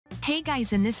Hey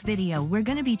guys, in this video we're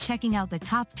gonna be checking out the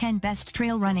top 10 best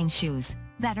trail running shoes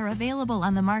that are available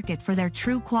on the market for their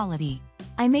true quality.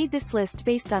 I made this list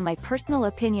based on my personal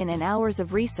opinion and hours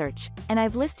of research, and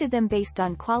I've listed them based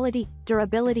on quality,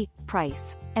 durability,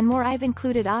 price, and more. I've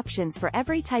included options for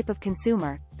every type of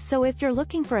consumer, so if you're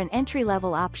looking for an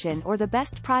entry-level option or the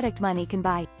best product money can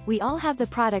buy, we all have the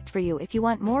product for you. If you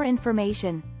want more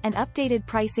information and updated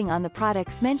pricing on the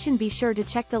products mentioned, be sure to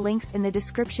check the links in the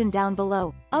description down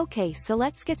below. Okay, so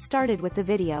let's get started with the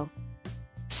video.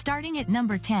 Starting at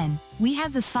number 10, we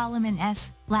have the Salomon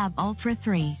S Lab Ultra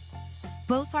 3.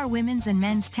 Both our women's and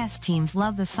men's test teams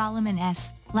love the Salomon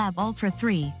S Lab Ultra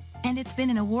 3, and it's been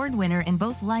an award winner in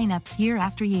both lineups year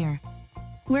after year.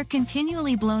 We're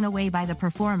continually blown away by the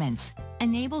performance,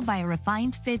 enabled by a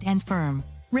refined fit and firm,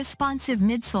 responsive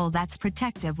midsole that's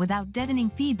protective without deadening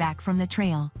feedback from the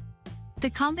trail. The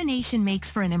combination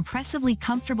makes for an impressively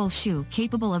comfortable shoe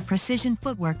capable of precision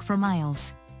footwork for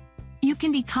miles. You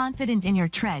can be confident in your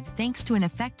tread thanks to an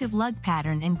effective lug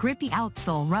pattern and grippy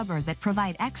outsole rubber that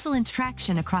provide excellent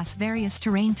traction across various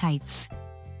terrain types.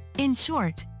 In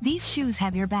short, these shoes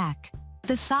have your back.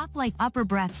 The sock-like upper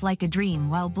breaths like a dream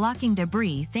while blocking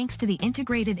debris thanks to the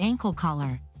integrated ankle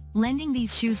collar, lending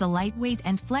these shoes a lightweight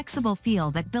and flexible feel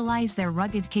that belies their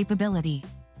rugged capability.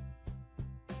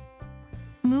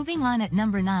 Moving on at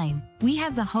number 9, we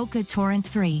have the Hoka Torrent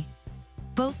 3.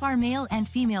 Both our male and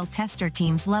female tester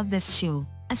teams love this shoe,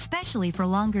 especially for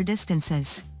longer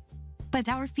distances. But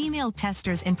our female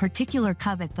testers in particular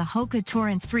covet the Hoka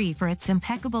Torrent 3 for its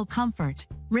impeccable comfort,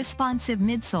 responsive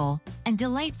midsole, and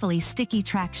delightfully sticky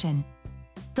traction.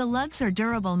 The lugs are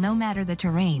durable no matter the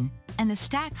terrain, and the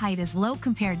stack height is low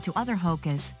compared to other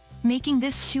Hokas, making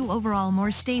this shoe overall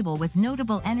more stable with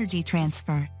notable energy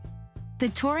transfer. The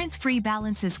Torrent 3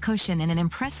 balances cushion and an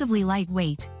impressively light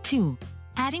weight, too,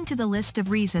 adding to the list of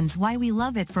reasons why we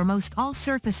love it for most all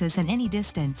surfaces and any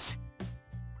distance.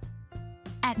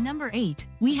 At number 8,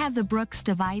 we have the Brooks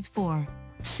Divide 4.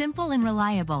 Simple and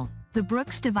reliable, the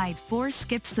Brooks Divide 4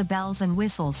 skips the bells and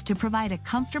whistles to provide a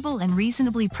comfortable and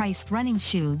reasonably priced running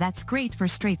shoe that's great for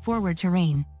straightforward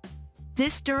terrain.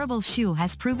 This durable shoe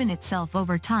has proven itself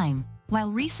over time, while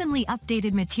recently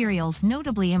updated materials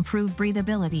notably improve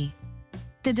breathability.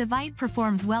 The Divide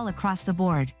performs well across the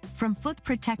board, from foot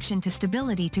protection to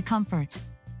stability to comfort.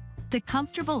 The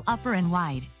comfortable upper and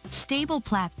wide, stable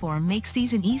platform makes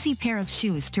these an easy pair of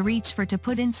shoes to reach for to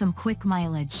put in some quick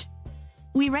mileage.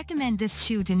 We recommend this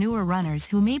shoe to newer runners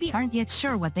who maybe aren't yet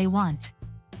sure what they want.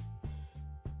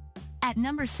 At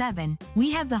number 7,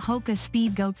 we have the Hoka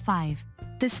Speedgoat 5.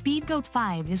 The Speedgoat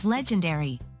 5 is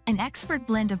legendary, an expert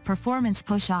blend of performance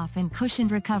push-off and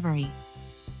cushioned recovery.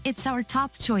 It's our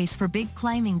top choice for big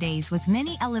climbing days with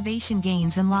many elevation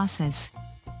gains and losses.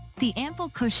 The ample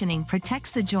cushioning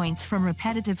protects the joints from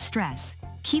repetitive stress,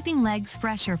 keeping legs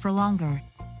fresher for longer.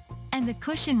 And the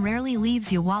cushion rarely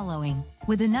leaves you wallowing,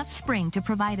 with enough spring to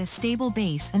provide a stable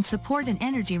base and support an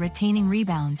energy-retaining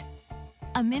rebound.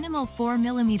 A minimal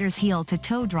 4mm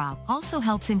heel-to-toe drop also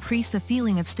helps increase the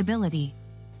feeling of stability.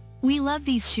 We love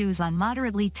these shoes on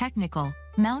moderately technical,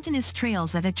 mountainous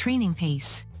trails at a training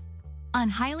pace. On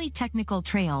highly technical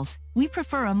trails, we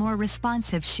prefer a more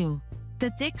responsive shoe. The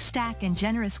thick stack and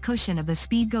generous cushion of the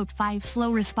Speedgoat 5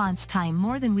 slow response time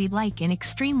more than we'd like in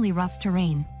extremely rough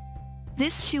terrain.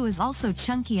 This shoe is also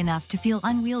chunky enough to feel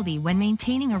unwieldy when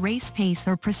maintaining a race pace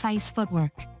or precise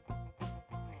footwork.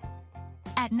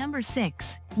 At number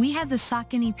 6, we have the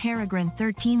Saucony Peregrine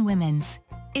 13 Women's.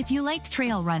 If you like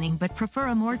trail running but prefer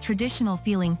a more traditional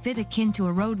feeling fit akin to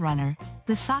a road runner,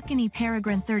 the Saucony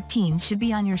Peregrine 13 should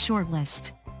be on your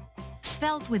shortlist.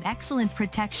 Svelte with excellent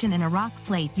protection and a rock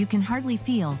plate you can hardly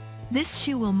feel, this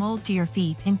shoe will mold to your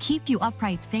feet and keep you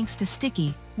upright thanks to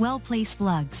sticky, well-placed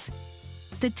lugs.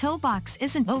 The toe box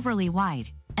isn't overly wide,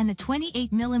 and the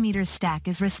 28mm stack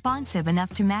is responsive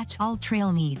enough to match all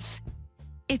trail needs.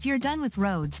 If you're done with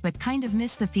roads but kind of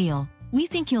miss the feel, we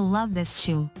think you'll love this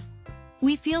shoe.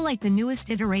 We feel like the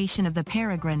newest iteration of the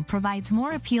Peregrine provides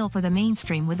more appeal for the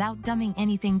mainstream without dumbing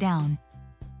anything down.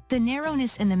 The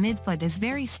narrowness in the midfoot is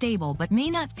very stable but may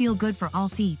not feel good for all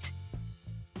feet.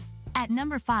 At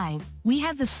number 5, we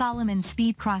have the Salomon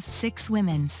Speedcross 6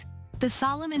 Women's. The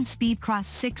Salomon Speedcross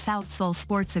 6 outsole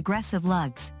sports aggressive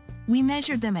lugs. We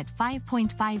measured them at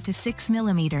 5.5 to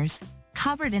 6mm,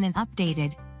 covered in an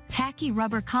updated, tacky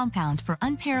rubber compound for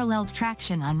unparalleled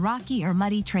traction on rocky or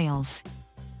muddy trails.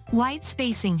 Wide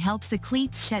spacing helps the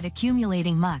cleats shed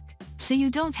accumulating muck, so you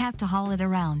don't have to haul it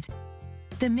around.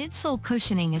 The midsole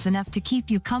cushioning is enough to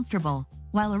keep you comfortable,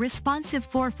 while a responsive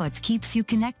forefoot keeps you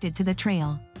connected to the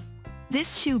trail.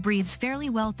 This shoe breathes fairly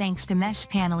well thanks to mesh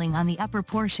paneling on the upper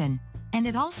portion, and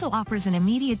it also offers an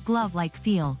immediate glove-like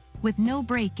feel, with no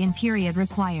break-in period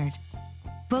required.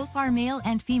 Both our male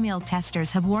and female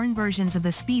testers have worn versions of the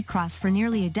Speedcross for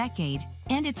nearly a decade,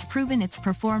 and it's proven its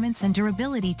performance and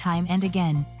durability time and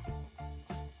again.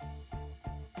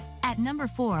 At number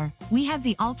 4, we have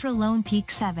the Ultra Lone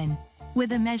Peak 7.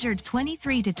 With a measured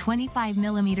 23 to 25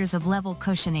 millimeters of level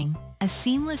cushioning, a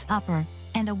seamless upper,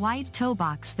 and a wide toe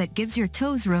box that gives your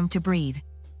toes room to breathe,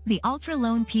 the Ultra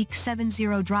Lone Peak 7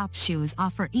 Zero Drop shoes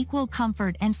offer equal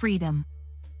comfort and freedom.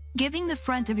 Giving the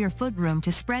front of your foot room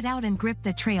to spread out and grip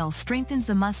the trail strengthens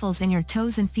the muscles in your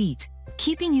toes and feet,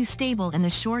 keeping you stable in the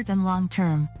short and long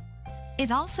term.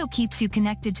 It also keeps you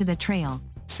connected to the trail,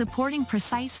 supporting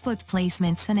precise foot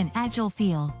placements and an agile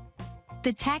feel.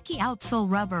 The tacky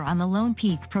outsole rubber on the Lone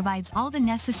Peak provides all the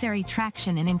necessary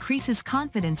traction and increases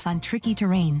confidence on tricky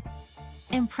terrain.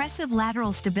 Impressive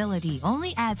lateral stability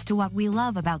only adds to what we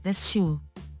love about this shoe.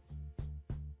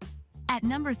 At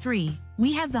number 3,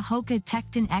 we have the Hoka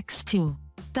Tecton X2.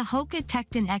 The Hoka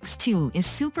Tecton X2 is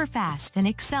super fast and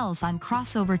excels on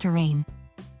crossover terrain.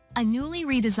 A newly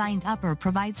redesigned upper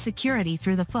provides security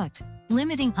through the foot,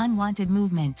 limiting unwanted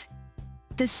movement.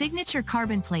 The signature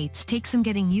carbon plates take some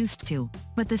getting used to,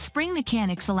 but the spring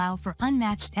mechanics allow for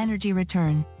unmatched energy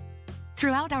return.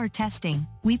 Throughout our testing,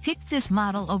 we picked this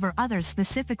model over others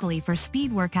specifically for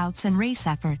speed workouts and race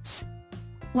efforts.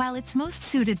 While it's most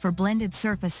suited for blended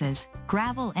surfaces,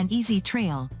 gravel and easy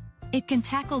trail, it can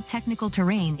tackle technical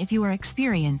terrain if you are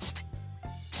experienced.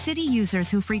 City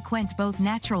users who frequent both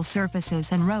natural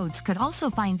surfaces and roads could also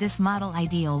find this model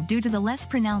ideal due to the less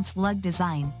pronounced lug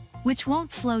design, which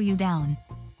won't slow you down.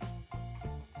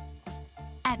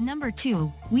 At number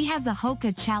 2, we have the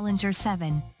Hoka Challenger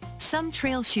 7. Some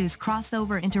trail shoes cross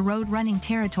over into road running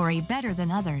territory better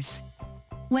than others.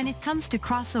 When it comes to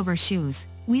crossover shoes,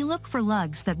 we look for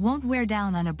lugs that won't wear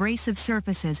down on abrasive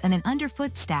surfaces and an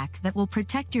underfoot stack that will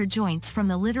protect your joints from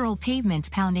the literal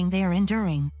pavement pounding they are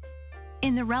enduring.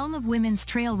 In the realm of women's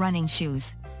trail running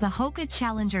shoes, the Hoka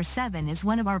Challenger 7 is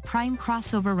one of our prime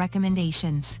crossover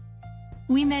recommendations.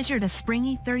 We measured a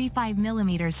springy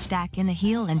 35mm stack in the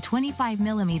heel and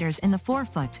 25mm in the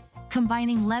forefoot,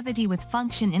 combining levity with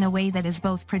function in a way that is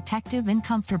both protective and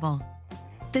comfortable.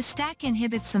 The stack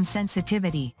inhibits some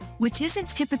sensitivity, which isn't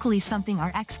typically something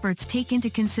our experts take into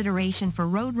consideration for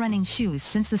road running shoes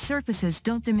since the surfaces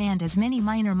don't demand as many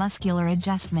minor muscular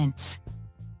adjustments.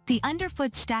 The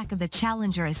underfoot stack of the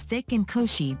Challenger is thick and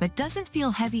cushy but doesn't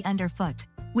feel heavy underfoot,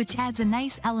 which adds a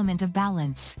nice element of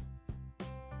balance.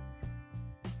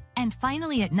 And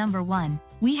finally at number 1,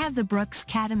 we have the Brooks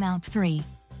Catamount 3.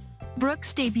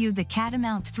 Brooks debuted the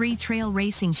Catamount 3 trail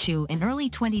racing shoe in early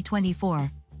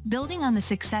 2024, building on the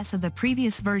success of the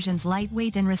previous version's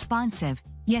lightweight and responsive,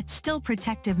 yet still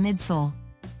protective midsole.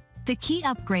 The key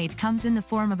upgrade comes in the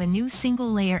form of a new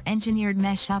single-layer engineered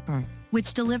mesh upper,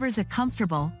 which delivers a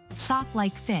comfortable,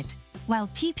 sock-like fit, while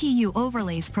TPU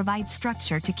overlays provide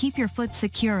structure to keep your foot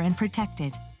secure and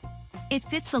protected. It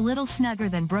fits a little snugger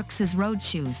than Brooks's road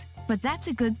shoes, but that's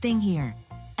a good thing here.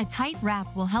 A tight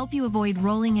wrap will help you avoid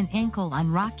rolling an ankle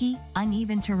on rocky,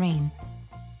 uneven terrain.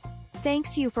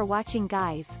 Thanks you for watching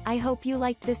guys, I hope you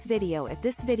liked this video. If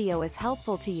this video is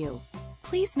helpful to you,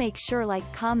 please make sure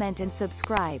like, comment and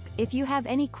subscribe. If you have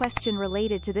any question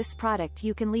related to this product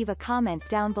you can leave a comment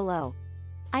down below.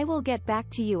 I will get back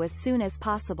to you as soon as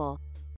possible.